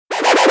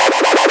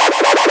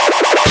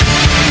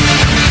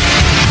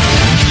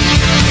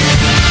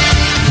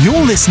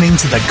listening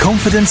to the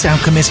Confidence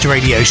Alchemist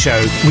radio show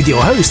with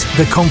your host,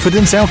 the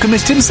Confidence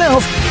Alchemist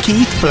himself,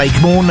 Keith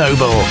Blakemore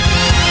Noble.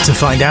 To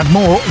find out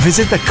more,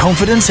 visit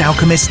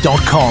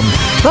theconfidencealchemist.com.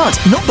 But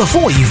not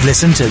before you've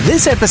listened to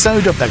this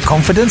episode of the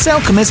Confidence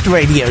Alchemist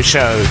radio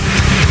show.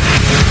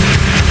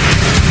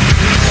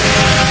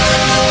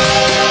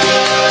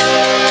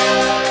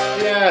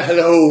 Yeah,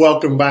 hello,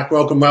 welcome back,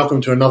 welcome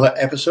to another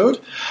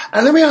episode.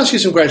 And let me ask you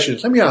some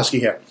questions. Let me ask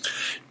you here.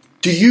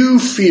 Do you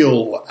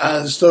feel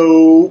as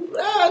though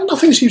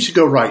nothing seems to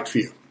go right for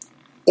you?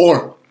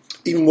 Or,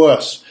 even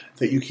worse,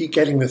 that you keep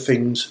getting the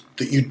things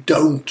that you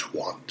don't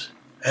want?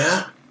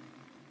 Yeah?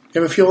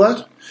 You ever feel that?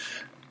 Do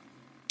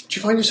you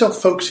find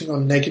yourself focusing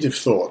on negative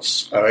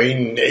thoughts? I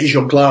mean, is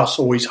your glass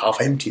always half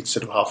empty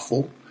instead of half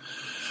full?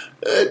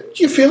 Do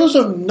you feel as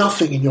though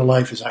nothing in your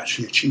life is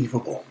actually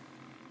achievable?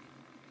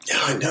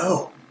 Yeah, I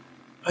know,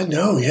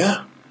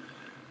 yeah.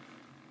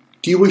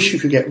 Do you wish you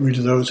could get rid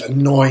of those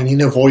annoying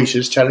inner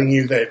voices telling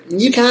you that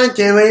you can't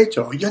do it,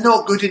 or you're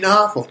not good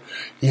enough, or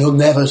you'll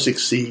never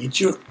succeed?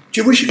 Do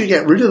you wish you could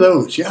get rid of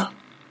those, yeah?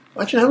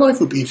 Imagine how life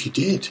would be if you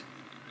did.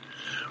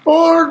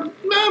 Or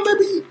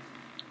maybe,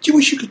 do you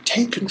wish you could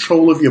take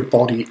control of your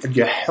body and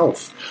your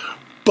health,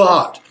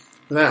 but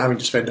without having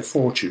to spend a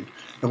fortune,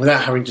 and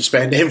without having to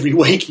spend every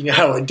waking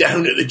hour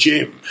down at the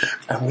gym,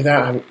 and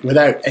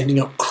without ending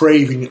up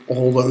craving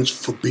all those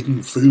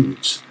forbidden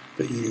foods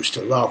that you used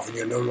to love and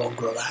you're no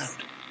longer allowed?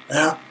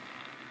 Yeah?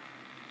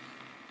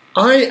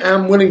 I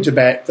am willing to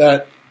bet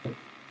that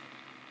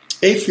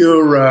if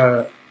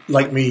you're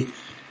like me,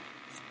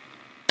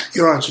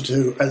 your answer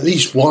to at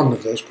least one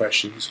of those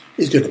questions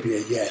is going to be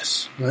a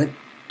yes, right?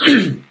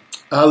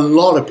 A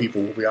lot of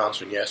people will be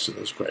answering yes to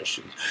those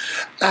questions.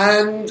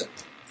 And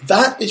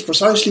that is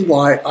precisely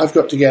why I've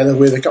got together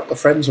with a couple of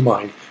friends of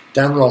mine,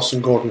 Dan Ross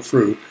and Gordon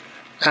Frew,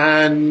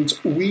 and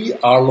we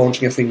are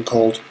launching a thing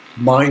called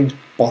Mind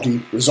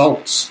Body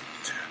Results,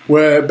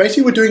 where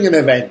basically we're doing an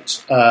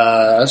event,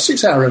 a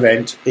 6-hour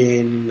event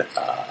in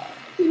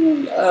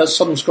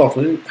southern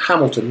Scotland, in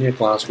Hamilton, near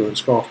Glasgow in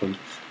Scotland,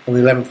 on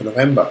the 11th of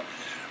November,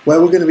 where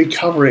we're going to be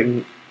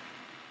covering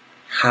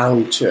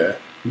how to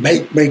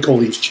make all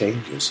these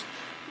changes,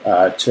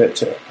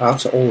 to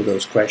answer all of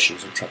those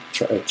questions and try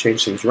to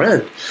change things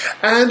around.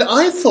 And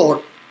I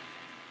thought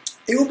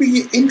it would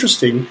be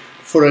interesting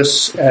for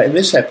us in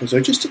this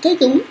episode just to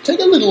take a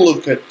little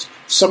look at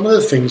some of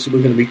the things that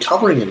we're going to be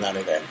covering in that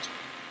event,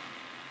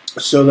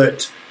 so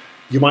that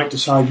you might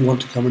decide you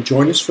want to come and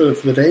join us for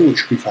the day,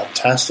 which would be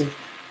fantastic.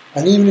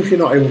 And even if you're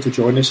not able to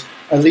join us,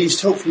 at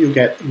least hopefully you'll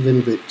get a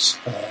little bit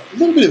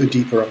of a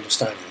deeper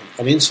understanding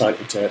and insight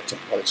into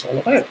what it's all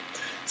about.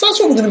 So that's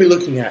what we're going to be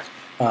looking at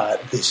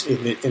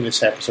in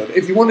this episode.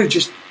 If you want to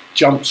just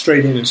jump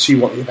straight in and see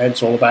what the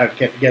event's all about,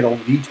 get all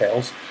the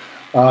details,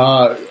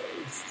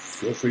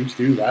 feel free to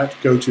do that.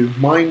 Go to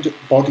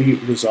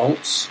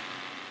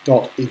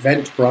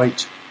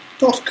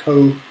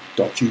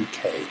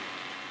mindbodyresults.eventbrite.co.uk.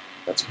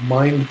 That's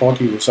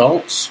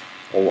mindbodyresults,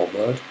 all one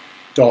word,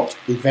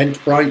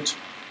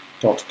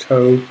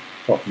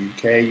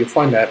 .eventbrite.co.uk. You'll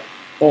find out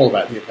all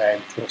about the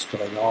event, what's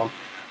going on.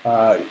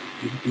 You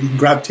can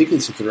grab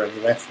tickets if there are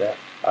any left there.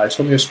 It's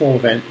only a small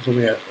event. It's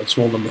only a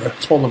small number of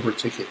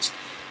tickets.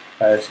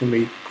 It's going to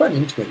be quite an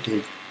intimate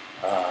gig.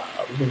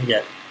 We're going to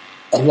get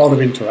a lot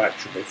of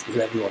interaction with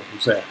everyone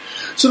who's there.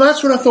 So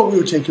that's what I thought we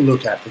would take a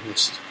look at in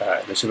this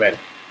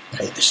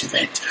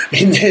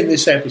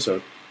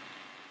episode.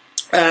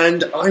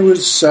 And I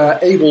was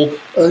able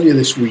earlier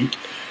this week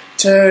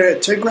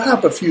to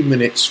grab a few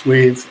minutes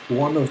with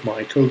one of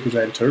my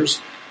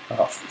co-presenters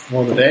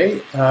for the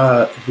day,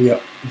 the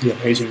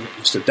amazing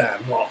Mr.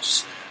 Dan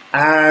Ross.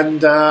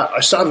 And I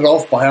started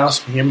off by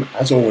asking him,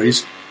 as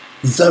always,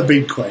 the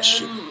big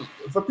question.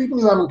 For people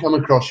who haven't come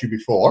across you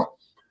before,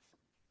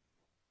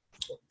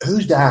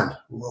 who's Dan?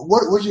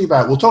 What's he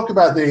about? We'll talk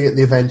about the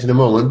event in a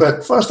moment,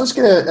 but first let's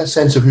get a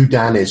sense of who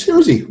Dan is. Who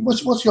is he?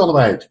 What's he all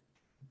about?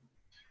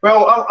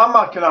 Well, I'm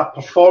a kind of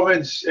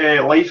performance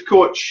life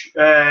coach.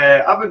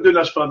 I've been doing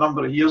this for a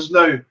number of years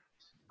now.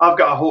 I've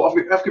got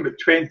about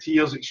 20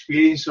 years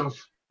experience of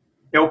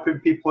helping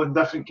people in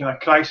different kind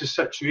of crisis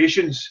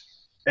situations,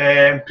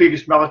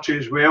 previous military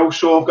as well.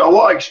 So I've got a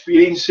lot of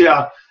experience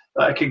here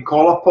that I can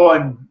call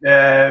upon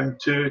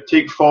to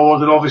take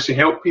forward and obviously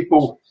help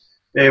people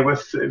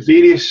with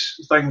various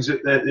things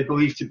that they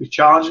believe to be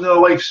challenging in their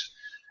lives.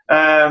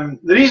 The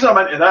reason I'm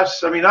into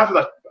this, I mean, I've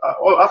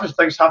had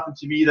things happen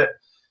to me that,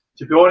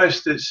 to be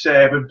honest, it's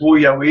would blow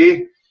you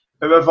away.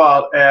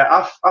 However,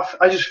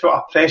 I just felt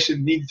a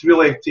pressing need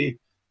really to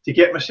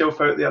get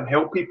myself out there and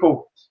help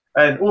people.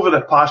 And over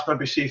the past,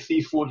 maybe say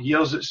 3-4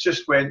 years, it's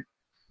just went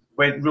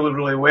really,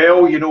 really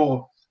well. You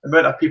know, the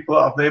amount of people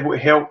that I've been able to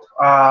help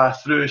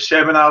through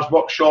seminars,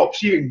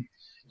 workshops, even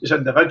just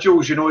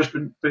individuals, you know, it's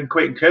been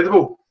quite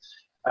incredible.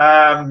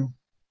 I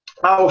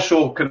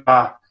also can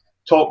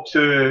talk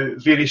to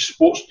various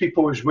sports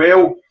people as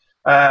well.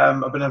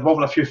 I've been involved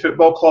in a few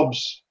football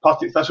clubs,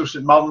 Partick Thistle,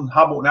 St Mirren,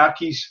 Hamilton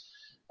Accies,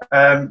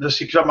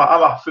 Because I'm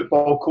a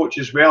football coach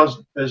as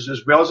well as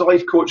a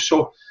life coach.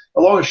 So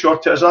the long and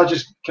short of it is I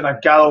just kind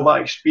of gather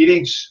that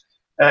experience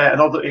in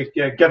order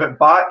to give it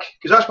back.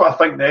 Because that's what I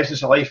think the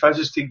essence of life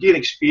is to gain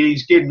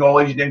experience, gain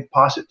knowledge, and then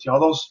pass it to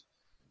others.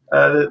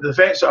 The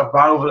events that I've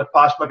run over the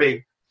past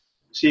maybe,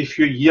 say, a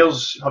few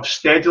years have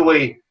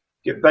steadily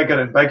get bigger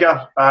and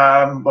bigger.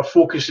 We're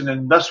focusing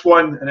on this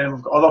one, and then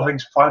we've got other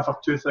things planned for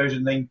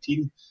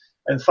 2019.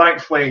 And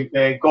thankfully,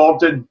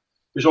 Gordon,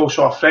 who's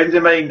also a friend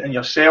of mine, and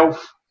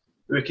yourself,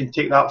 we can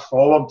take that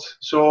forward.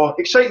 So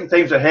exciting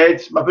times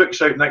ahead. My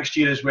book's out next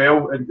year as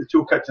well, and the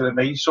Toolkit to the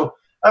Mind. So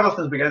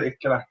everything's beginning to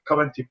kind of come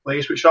into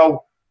place, which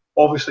I'll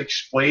obviously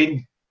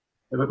explain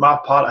what my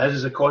part is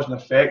as a cause and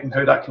effect and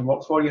how that can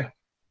work for you.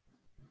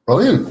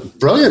 Brilliant.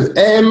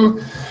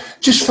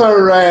 Just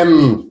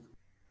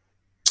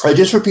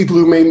for people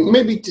who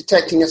may be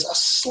detecting a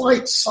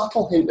slight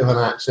subtle hint of an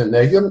accent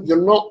there,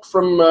 you're not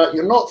from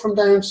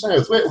down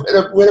south.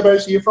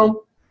 Whereabouts are you from?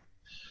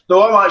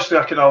 No, I'm actually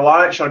a kind of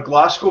Lanarkshire,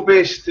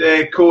 Glasgow-based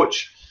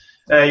coach.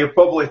 You'll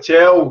probably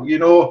tell.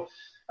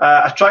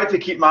 I try to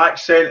keep my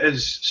accent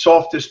as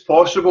soft as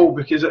possible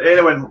because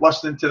anyone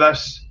listening to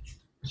this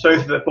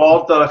south of the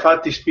border, if I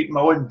had to speak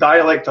my own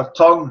dialect or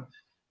tongue,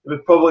 it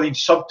would probably need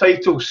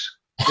subtitles.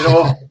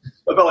 A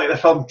bit like the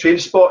film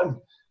Trainspotting.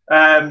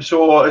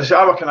 So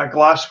I'm a kind of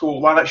Glasgow,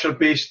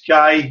 Lanarkshire-based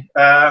guy.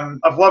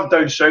 I've lived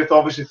down south,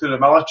 obviously, through the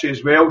military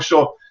as well.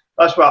 So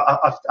that's why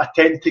I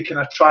tend to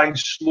kind of try and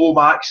slow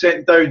my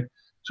accent down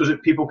so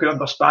that people can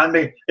understand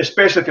me,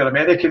 especially if you're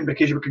American,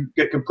 because you can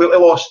get completely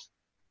lost.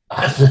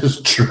 That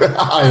is true.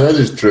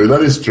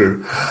 That is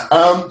true.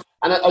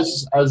 And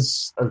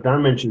as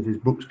Dan mentioned, his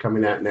book's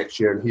coming out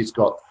next year, and he's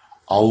got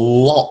a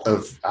lot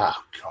of a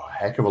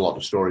heck of a lot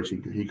of stories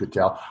he could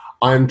tell.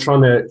 I'm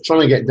trying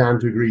to get Dan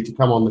to agree to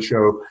come on the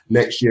show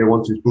next year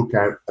once his book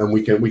out, and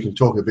we can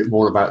talk a bit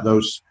more about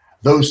those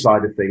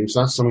side of things.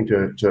 That's something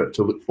to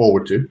look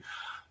forward to.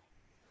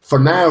 For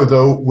now,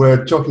 though,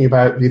 we're talking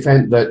about the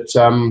event that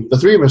the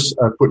three of us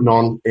are putting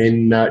on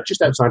in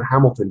just outside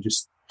Hamilton,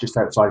 just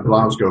outside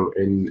Glasgow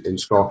in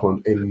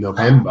Scotland in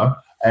November.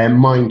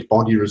 Mind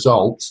Body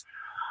Results.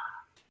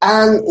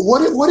 And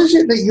what is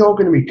it that you're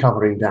going to be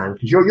covering, Dan?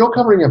 Because you're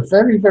covering a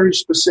very, very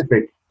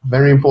specific,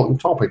 very important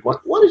topic.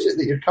 What is it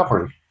that you're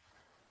covering?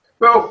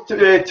 Well, to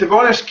be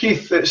honest,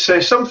 Keith, it's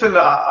something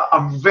that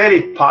I'm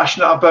very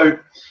passionate about.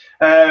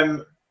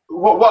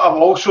 What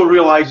I've also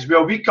realised as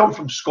well, we come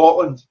from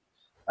Scotland.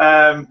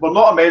 We're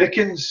not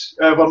Americans.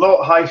 We're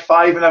not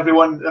high-fiving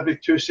everyone every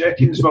 2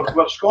 seconds.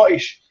 We're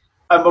Scottish,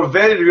 and we're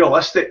very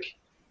realistic.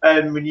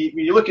 And when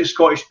you look at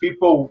Scottish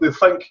people, they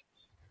think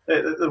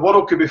the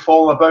world could be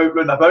falling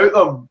round about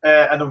them,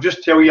 and they'll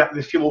just tell you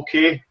they feel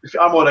okay.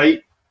 I'm all right.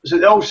 Is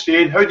it the old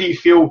saying, how do you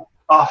feel?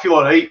 I feel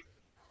all right.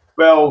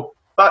 Well,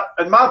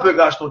 in my book,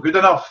 that's not good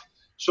enough.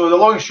 So the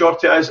long and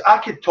short of it is, I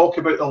could talk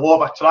about the law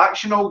of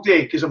attraction all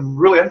day because I'm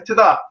really into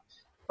that.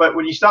 But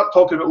when you start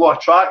talking about law of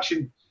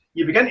attraction,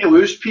 you begin to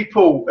lose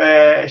people,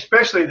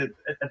 especially to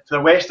the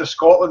west of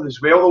Scotland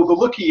as well. They'll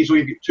look at you as though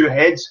you've got two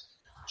heads.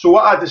 So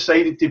what I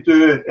decided to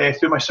do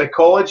through my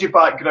psychology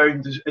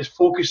background is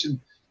focus on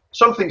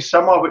something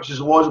similar, which is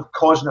the laws of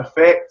cause and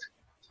effect.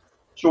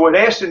 So in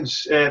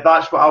essence,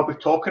 that's what I'll be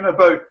talking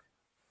about.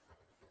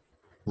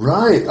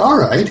 Right. All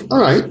right.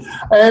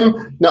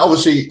 Now,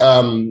 obviously,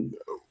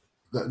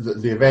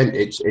 the event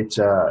it's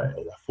a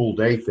full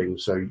day thing,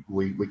 so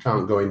we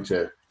can't go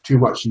into too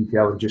much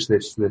detail in just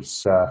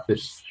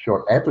this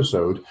short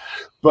episode.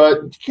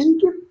 But can you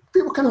give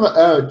people kind of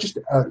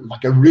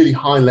like a really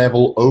high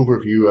level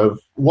overview of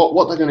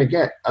what they're going to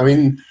get? I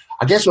mean,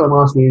 I guess what I'm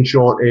asking in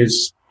short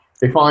is,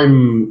 if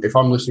I'm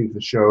listening to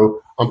the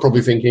show, I'm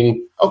probably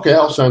thinking, okay,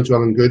 that sounds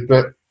well and good,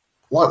 but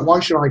why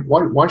should I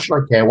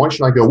care? Why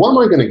should I go? What am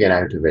I going to get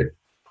out of it?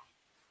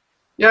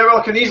 Yeah, well,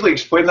 I can easily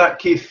explain that,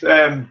 Keith.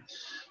 Long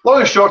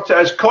and short, it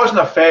is cause and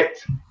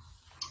effect.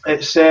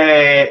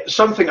 It's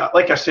something,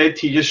 like I said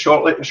to you just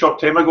a short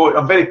time ago,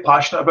 I'm very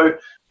passionate about.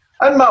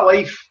 In my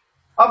life,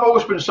 I've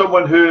always been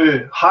someone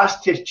who has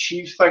to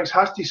achieve things,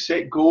 has to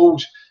set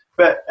goals.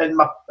 But in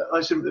my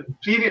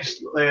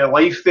previous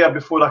life there,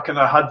 before I kind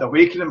of had the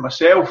awakening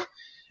myself,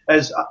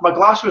 is my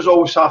glass was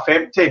always half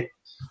empty.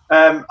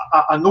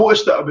 I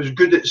noticed that I was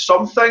good at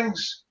some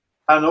things.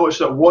 I noticed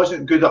that I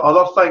wasn't good at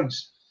other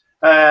things.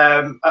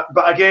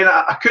 But again,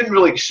 I couldn't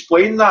really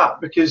explain that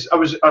because I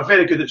was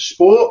very good at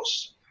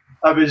sports.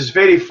 I was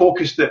very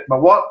focused at my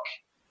work.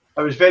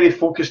 I was very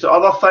focused at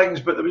other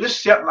things. But there were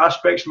just certain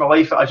aspects of my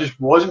life that I just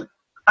wasn't.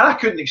 And I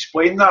couldn't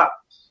explain that.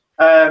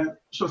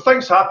 So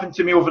things happened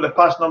to me over the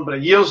past number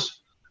of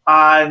years,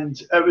 and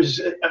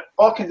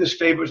all I can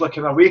describe it was like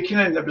an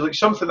awakening. It was like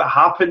something that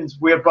happened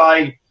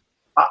whereby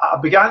I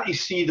began to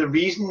see the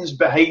reasons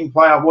behind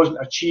why I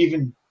wasn't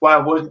achieving, why I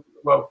wasn't,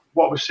 well,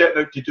 what I was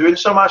setting out to do in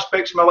some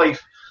aspects of my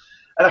life.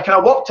 And I kind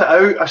of worked it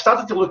out. I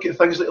started to look at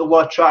things like the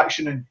law of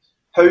attraction and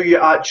how you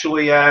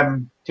actually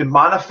can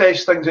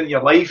manifest things in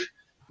your life.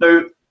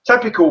 Now,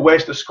 typical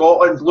west of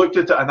Scotland looked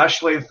at it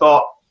initially and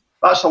thought,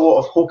 that's a lot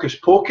of hocus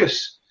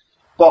pocus.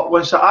 But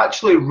once I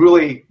actually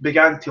really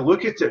began to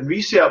look at it and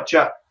research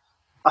it,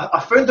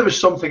 I found there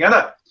was something in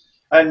it.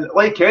 And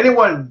like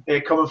anyone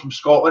coming from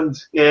Scotland,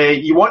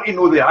 you want to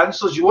know the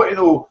answers. You want to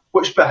know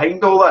what's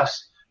behind all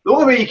this. The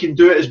only way you can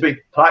do it is by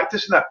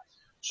practicing it.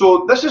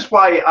 So this is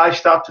why I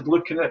started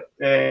looking at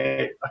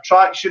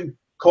attraction,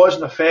 cause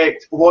and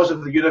effect, laws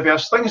of the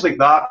universe, things like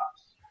that.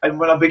 And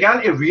when I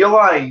began to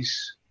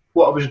realise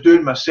what I was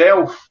doing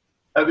myself,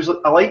 it was like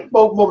a light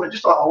bulb moment,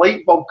 just like a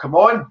light bulb come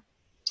on.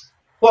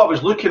 What I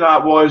was looking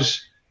at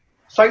was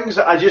things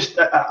that I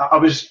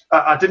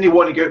didn't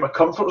want to get out of my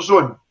comfort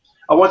zone.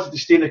 I wanted to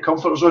stay in the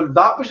comfort zone.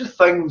 That was the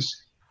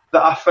things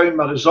that I found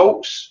my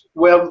results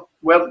weren't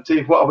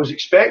to what I was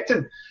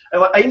expecting.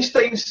 And like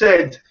Einstein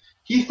said,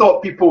 he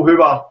thought people who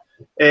were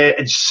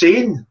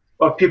insane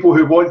were people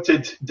who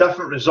wanted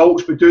different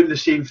results but doing the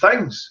same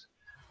things.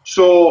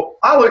 So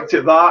I looked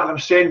at that and I'm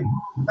saying,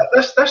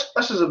 this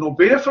is a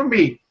no-brainer for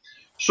me.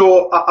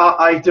 So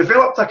I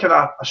developed a kind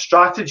of a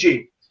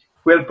strategy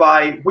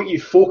whereby what you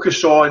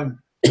focus on,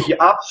 you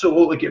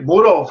absolutely get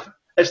more of.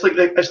 It's like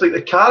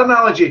the car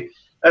analogy.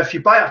 If you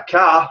buy a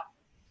car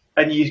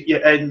and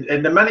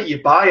and the minute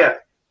you buy it,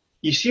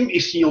 you seem to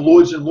see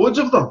loads and loads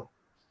of them.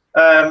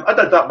 I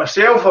did that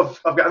myself.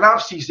 I've got an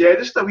RCZ,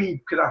 just a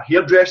wee kind of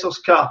hairdresser's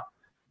car.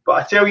 But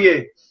I tell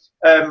you,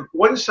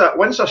 once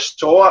I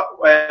saw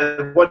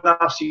it, one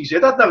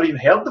RCZ, I'd never even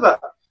heard of it.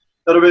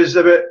 There was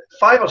about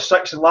 5 or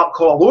 6 in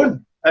Larkhall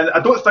alone. And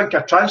I don't think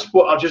a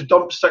transporter just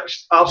dumped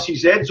 6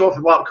 RCZs off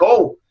in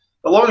Larkhall.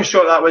 The long and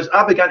short of that was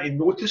I began to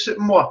notice it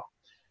more.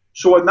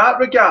 So in that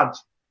regard,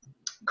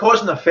 cause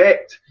and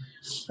effect,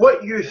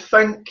 what you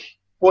think,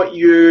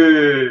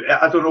 you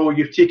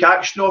take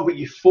action on, what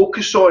you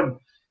focus on,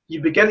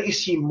 you begin to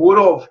see more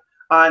of.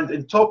 And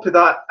on top of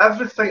that,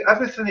 everything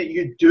that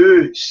you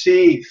do,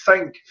 say,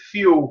 think,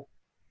 feel,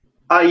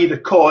 i.e. the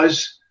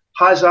cause,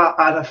 has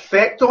an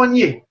effect on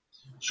you.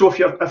 So if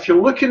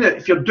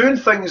you're doing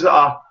things that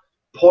are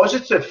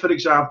positive, for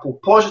example,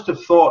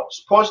 positive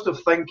thoughts, positive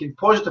thinking,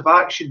 positive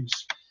actions,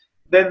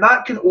 then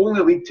that can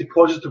only lead to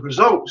positive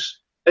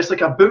results. It's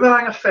like a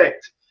boomerang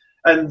effect.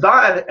 And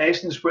that, in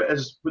essence, what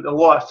the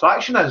law of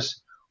attraction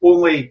is.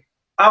 Only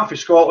I'm from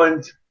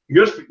Scotland,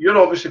 you're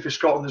obviously from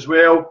Scotland as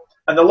well.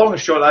 And the long and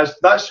short is,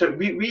 that's how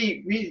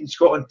we in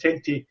Scotland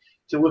tend to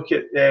look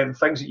at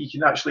things that you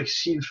can actually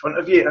see in front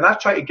of you. And I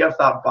try to give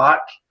that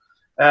back.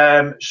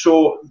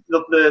 So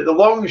the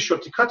long and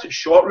short, to cut it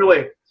short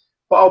really,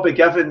 what I'll be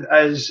given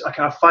is a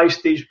kind of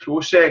 5-stage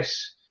process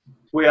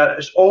where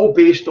it's all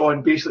based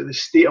on basically the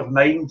state of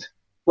mind.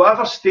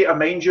 Whatever state of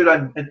mind you're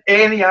in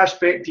any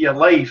aspect of your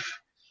life,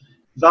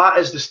 that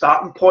is the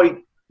starting point,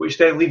 which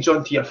then leads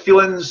on to your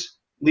feelings,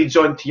 leads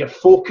on to your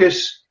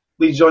focus,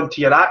 leads on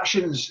to your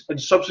actions, and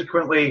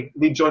subsequently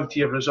leads on to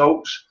your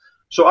results.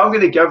 So I'm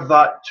going to give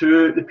that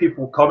to the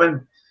people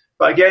coming.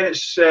 But again,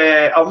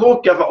 I'll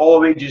not give it all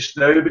away just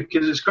now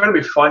because it's going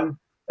to be fun.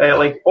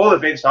 Like all the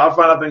events I've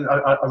run have been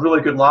a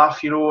really good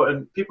laugh,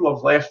 and people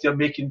have left there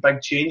making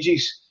big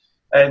changes.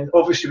 And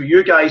obviously with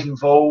you guys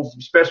involved,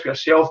 especially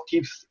yourself,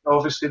 Keith,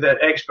 obviously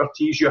the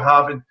expertise you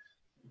have in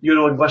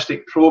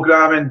neuro-linguistic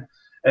programming,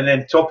 and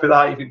then top of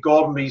that you've got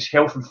Gordon with his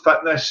health and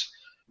fitness.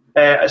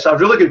 It's a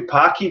really good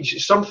package.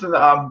 It's something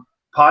that I'm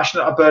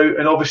passionate about,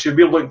 and obviously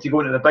we're looking to go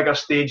into the bigger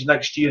stage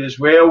next year as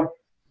well,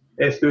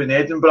 through in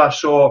Edinburgh.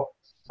 So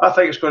I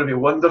think it's going to be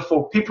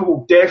wonderful. People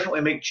will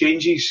definitely make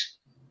changes.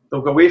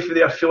 They'll go away from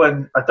there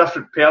feeling a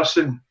different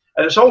person.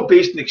 And it's all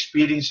based on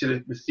experience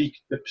with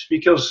the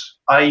speakers,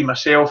 i.e.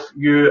 myself,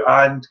 you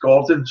and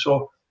Gordon.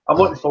 So I'm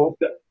looking forward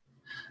to it.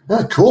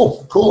 Yeah,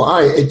 cool.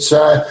 It's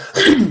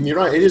you're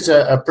right. It is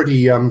a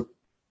pretty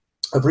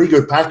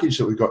good package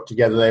that we got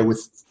together there,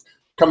 with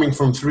coming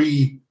from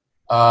three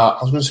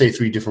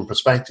different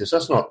perspectives.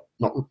 That's not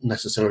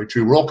necessarily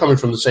true. We're all coming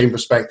from the same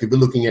perspective. We're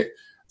looking at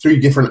 3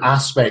 different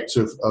aspects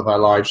of our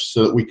lives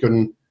so that we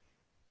can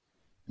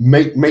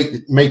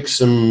make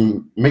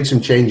some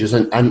changes.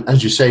 And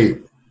as you say,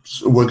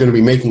 we're going to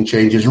be making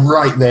changes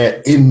right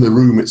there in the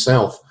room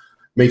itself,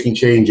 making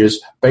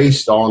changes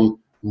based on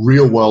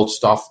real world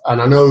stuff.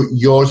 And I know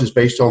yours is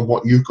based on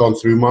what you've gone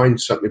through.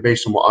 Mine's certainly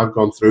based on what I've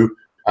gone through,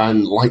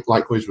 and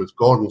likewise with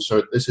Gordon.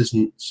 So this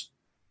isn't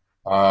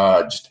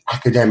just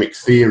academic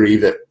theory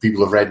that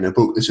people have read in a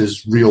book. This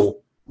is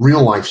real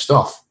life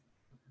stuff.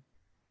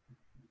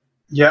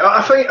 Yeah,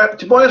 I think,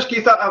 to be honest,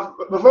 Keith,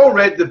 we've all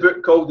read the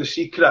book called The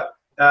Secret,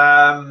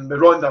 by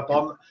Rhonda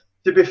Byrne.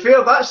 To be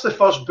fair, that's the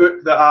first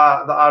book that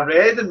I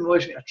read in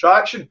relation to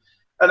attraction.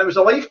 And it was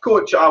a life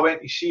coach that I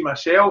went to see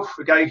myself,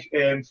 a guy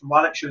from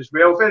Lanarkshire as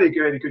well, very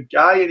good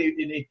guy, and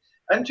he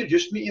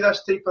introduced me to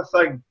this type of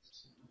thing.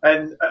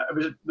 And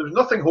there was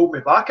nothing holding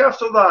me back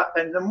after that.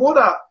 And the more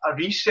I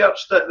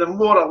researched it, the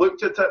more I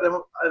looked at it,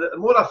 the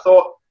more I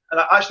thought,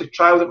 and I actually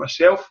trialled it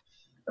myself,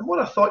 the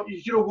more I thought,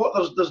 you know what,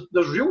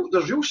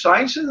 there's real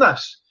science in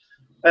this.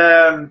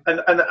 And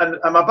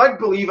I'm a big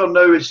believer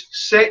now is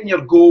setting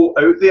your goal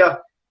out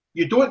there.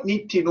 You don't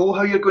need to know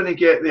how you're going to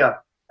get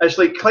there. It's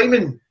like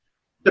climbing,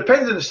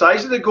 depending on the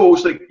size of the goal,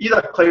 it's like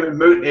either climbing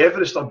Mount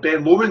Everest or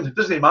Ben Lomond. It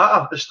doesn't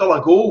matter. It's still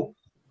a goal.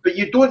 but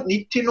you don't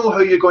need to know how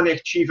you're going to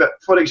achieve it.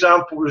 For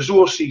example,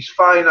 resources,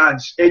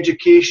 finance,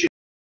 education,